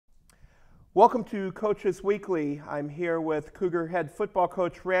Welcome to Coaches Weekly. I'm here with Cougar head football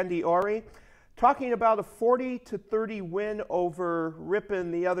coach Randy Awrey, talking about a 40-30 win over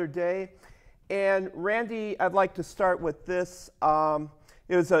Ripon the other day. And Randy, I'd like to start with this.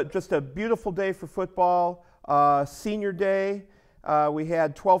 It was just a beautiful day for football, senior day. We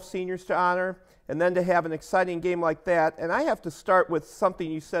had 12 seniors to honor, and then to have an exciting game like that. And I have to start with something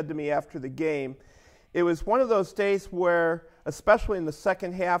you said to me after the game. It was one of those days where, especially in the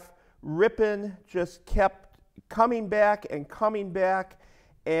second half, Ripon just kept coming back, and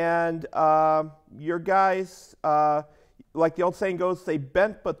your guys, like the old saying goes, they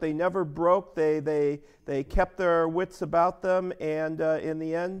bent but they never broke. They kept their wits about them, and in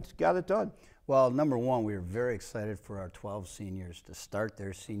the end, got it done. Well, number one, we were very excited for our 12 seniors to start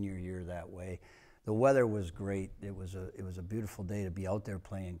their senior year that way. The weather was great. It was a beautiful day to be out there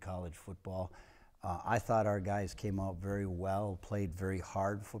playing college football. I thought our guys came out very well, played very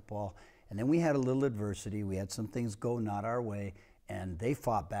hard football, and then we had a little adversity. We had some things go not our way, and they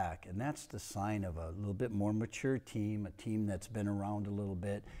fought back, and that's the sign of a little bit more mature team, a team that's been around a little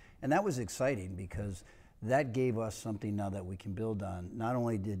bit, and that was exciting because that gave us something now that we can build on. Not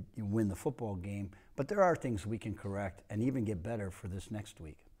only did you win the football game, but there are things we can correct and even get better for this next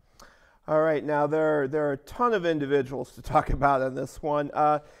week. All right, now there are a ton of individuals to talk about on this one.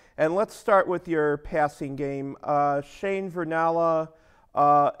 And let's start with your passing game. Shane Vernala,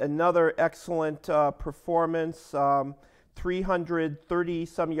 another excellent performance,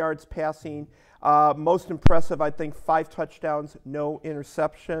 330-some yards passing. Most impressive, I think, 5 touchdowns, no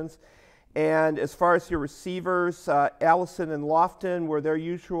interceptions. And as far as your receivers, Allison and Lofton were their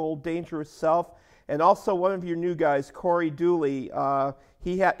usual dangerous self. And also one of your new guys, Corey Dooley,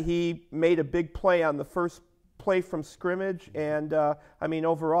 he made a big play on the first play from scrimmage, and I mean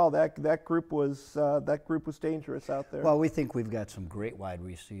overall that group was dangerous out there. Well, we think we've got some great wide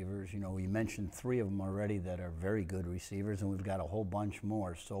receivers. You know, we mentioned 3 of them already that are very good receivers, and we've got a whole bunch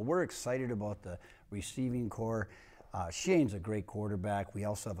more. So we're excited about the receiving core. Shane's a great quarterback. We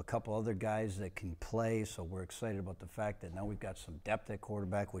also have a couple other guys that can play, so we're excited about the fact that now we've got some depth at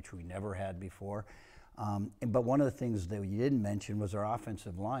quarterback, which we never had before. But one of the things that you didn't mention was our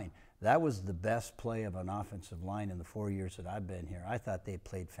offensive line. That was the best play of an offensive line in the 4 years that I've been here. I thought they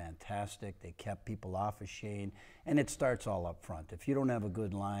played fantastic. They kept people off of Shane, and it starts all up front. If you don't have a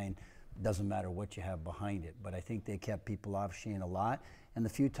good line, it doesn't matter what you have behind it. But I think they kept people off Shane a lot, and the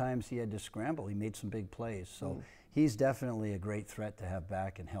few times he had to scramble, he made some big plays. So he's definitely a great threat to have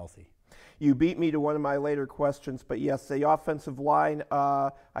back and healthy. You beat me to one of my later questions, but yes, the offensive line,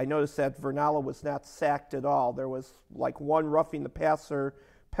 I noticed that Vernala was not sacked at all. There was like one roughing the passer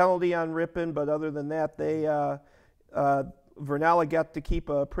penalty on Ripon, but other than that, Vernala got to keep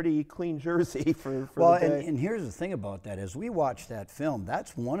a pretty clean jersey for the day. And here's the thing about that. As we watch that film,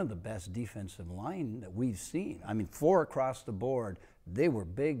 that's one of the best defensive line that we've seen. I mean, 4 across the board. They were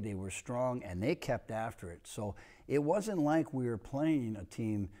big, they were strong, and they kept after it. So it wasn't like we were playing a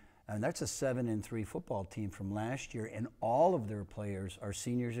team, and that's a 7-3 football team from last year, and all of their players are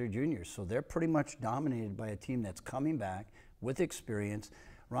seniors or juniors. So they're pretty much dominated by a team that's coming back with experience.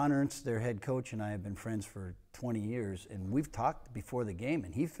 Ron Ernst, their head coach, and I have been friends for 20 years, and we've talked before the game,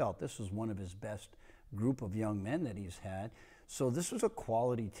 and he felt this was one of his best group of young men that he's had. So this was a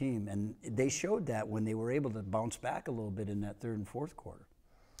quality team, and they showed that when they were able to bounce back a little bit in that 3rd and 4th quarter.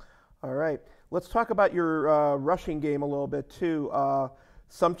 All right. Let's talk about your rushing game a little bit, too.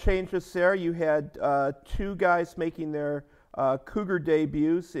 Some changes there. You had 2 guys making their Cougar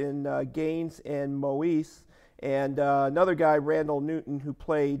debuts in Gaines and Moise, and another guy, Randall Newton, who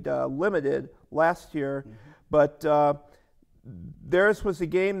played limited last year. But theirs was a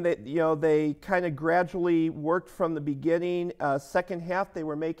game that, you know, they kind of gradually worked from the beginning. Second half, they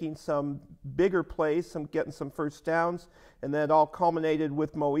were making some bigger plays, getting some first downs, and then it all culminated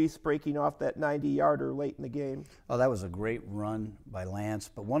with Moise breaking off that 90-yarder late in the game. Oh, that was a great run by Lance.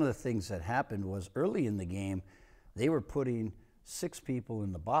 But one of the things that happened was early in the game, they were putting 6 people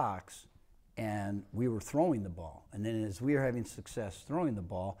in the box, and we were throwing the ball. And then as we were having success throwing the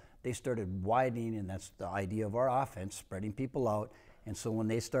ball, they started widening, and that's the idea of our offense, spreading people out. And so when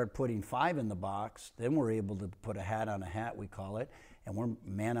they start putting 5 in the box, then we're able to put a hat on a hat, we call it, and we're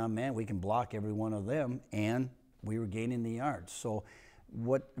man on man. We can block every one of them, and we were gaining the yards. So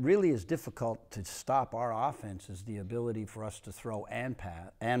what really is difficult to stop our offense is the ability for us to throw and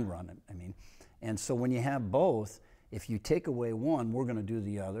pass and run it. I mean, and so when you have both, if you take away one, we're going to do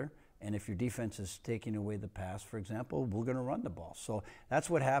the other. And if your defense is taking away the pass, for example, we're going to run the ball. So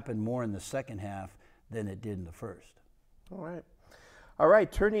that's what happened more in the second half than it did in the first. All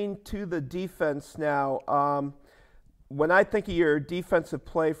right. Turning to the defense now. when I think of your defensive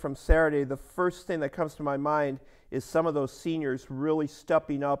play from Saturday, the first thing that comes to my mind is some of those seniors really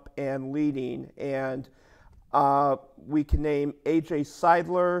stepping up and leading. And we can name A.J.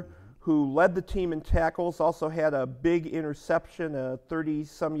 Seidler, who led the team in tackles, also had a big interception, a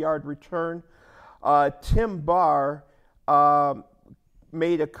 30-some-yard return. Tim Barr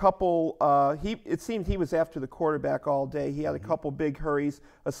made a couple, it seemed he was after the quarterback all day. He had a couple big hurries,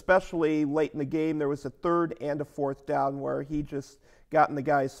 especially late in the game. There was a 3rd and a 4th down where he just got in the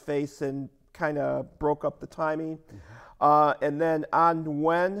guy's face and kind of broke up the timing. And then An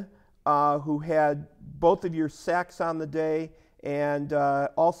Nguyen, who had both of your sacks on the day and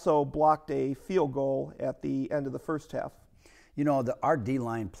also blocked a field goal at the end of the first half. You know, our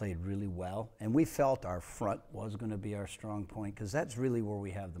D-line played really well, and we felt our front was going to be our strong point because that's really where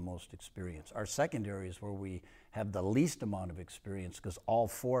we have the most experience. Our secondary is where we have the least amount of experience because all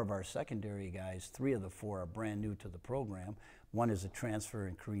 4 of our secondary guys, 3 of the 4 are brand new to the program. 1 is a transfer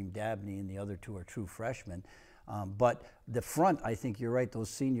in Kareem Dabney, and the other 2 are true freshmen. But the front, I think you're right, those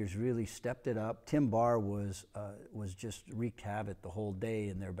seniors really stepped it up. Tim Barr was just wreaked havoc the whole day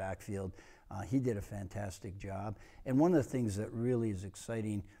in their backfield. He did a fantastic job. And one of the things that really is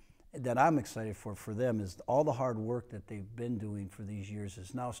exciting, that I'm excited for them, is all the hard work that they've been doing for these years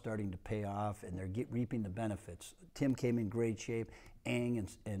is now starting to pay off, and they're reaping the benefits. Tim came in great shape. Ang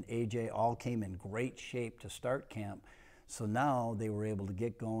and AJ all came in great shape to start camp. So now they were able to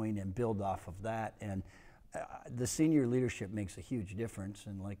get going and build off of that. And the senior leadership makes a huge difference.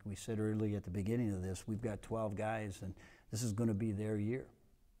 And like we said early at the beginning of this, we've got 12 guys, and this is going to be their year.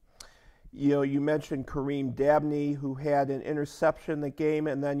 You know, you mentioned Kareem Dabney, who had an interception in the game,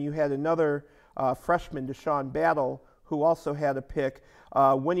 and then you had another freshman, Deshaun Battle, who also had a pick,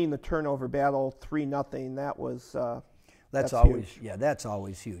 winning the turnover battle 3-0. That was that's always huge. Yeah, that's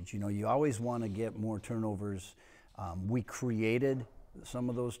always huge. You know, you always want to get more turnovers. We created some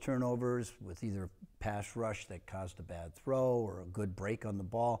of those turnovers with either pass rush that caused a bad throw or a good break on the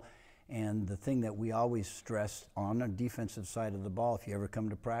ball. And the thing that we always stress on the defensive side of the ball, if you ever come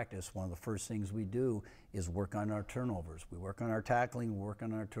to practice, one of the first things we do is work on our turnovers. We work on our tackling, we work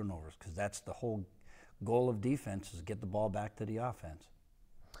on our turnovers, because that's the whole goal of defense, is get the ball back to the offense.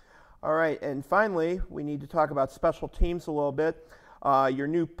 All right, and finally, we need to talk about special teams a little bit. Your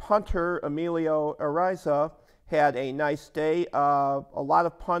new punter, Emilio Ariza, had a nice day. A lot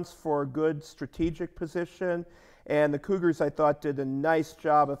of punts for good strategic position. And the Cougars, I thought, did a nice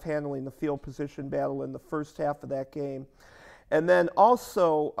job of handling the field position battle in the first half of that game. And then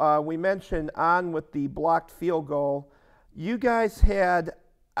also, we mentioned on with the blocked field goal, you guys had,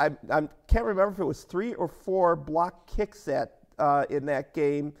 I can't remember if it was 3 or 4 blocked kicks in that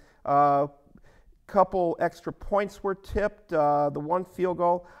game. Couple extra points were tipped, the 1 field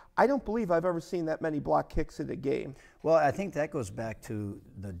goal. I don't believe I've ever seen that many block kicks in a game. Well, I think that goes back to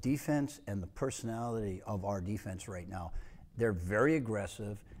the defense and the personality of our defense right now. They're very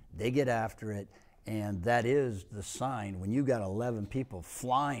aggressive. They get after it, and that is the sign. When you got 11 people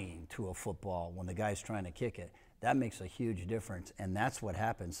flying to a football when the guy's trying to kick it, that makes a huge difference, and that's what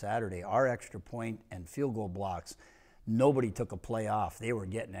happened Saturday. Our extra point and field goal blocks, nobody took a play off. They were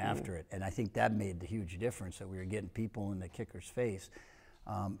getting after it, and I think that made the huge difference, that we were getting people in the kicker's face.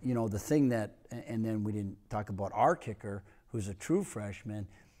 You know, the thing that, and then we didn't talk about our kicker, who's a true freshman.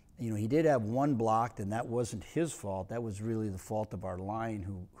 You know, he did have 1 blocked, and that wasn't his fault. That was really the fault of our line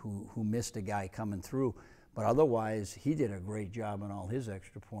who missed a guy coming through. But otherwise, he did a great job on all his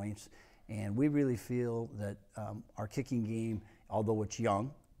extra points. And we really feel that our kicking game, although it's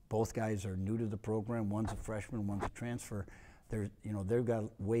young, both guys are new to the program. One's a freshman, one's a transfer. They've got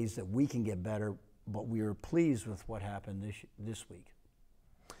ways that we can get better, but we are pleased with what happened this week.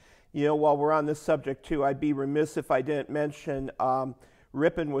 You know, while we're on this subject too, I'd be remiss if I didn't mention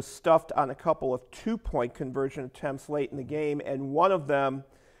Ripon was stuffed on a couple of 2-point conversion attempts late in the game, and one of them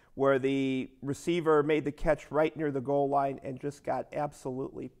where the receiver made the catch right near the goal line and just got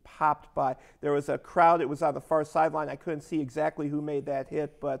absolutely popped by. There was a crowd, it was on the far sideline. I couldn't see exactly who made that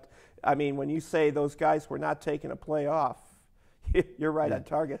hit, but I mean, when you say those guys were not taking a play off, you're right on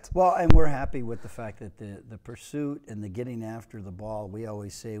target. Well, and we're happy with the fact that the pursuit and the getting after the ball, we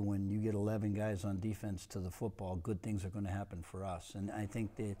always say when you get 11 guys on defense to the football, good things are going to happen for us. And I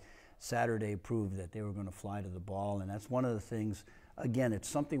think that Saturday proved that they were going to fly to the ball, and that's one of the things, again, it's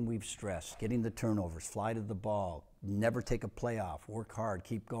something we've stressed, getting the turnovers, fly to the ball, never take a play off, work hard,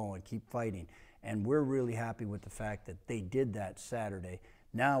 keep going, keep fighting. And we're really happy with the fact that they did that Saturday.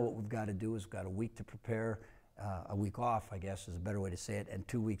 Now what we've got to do is we've got a week to prepare, a week off, I guess is a better way to say it, and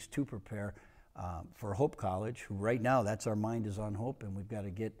 2 weeks to prepare for Hope College, who right now, that's our mind is on Hope, and we've got to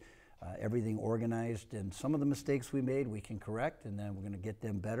get everything organized, and some of the mistakes we made we can correct, and then we're going to get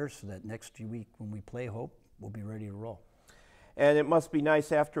them better so that next week when we play Hope, we'll be ready to roll. And it must be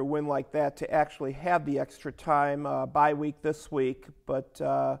nice after a win like that to actually have the extra time, bye week this week. But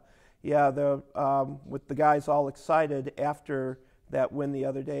yeah, with the guys all excited after that win the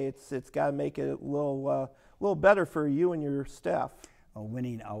other day, it's got to make it a little better for you and your staff. Well,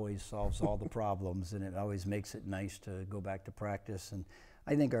 winning always solves all the problems, and it always makes it nice to go back to practice. And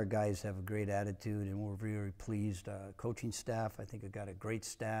I think our guys have a great attitude, and we're very pleased. Coaching staff, I think we've got a great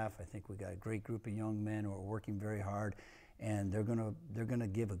staff. I think we've got a great group of young men who are working very hard, and they're gonna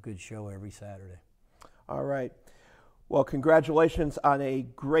give a good show every Saturday. All right. Well, congratulations on a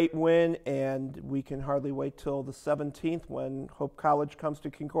great win, and we can hardly wait till the 17th when Hope College comes to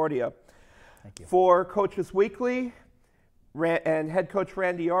Concordia. Thank you. For Coaches Weekly and head coach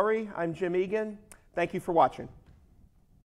Randy Awrey, I'm Jim Egan. Thank you for watching.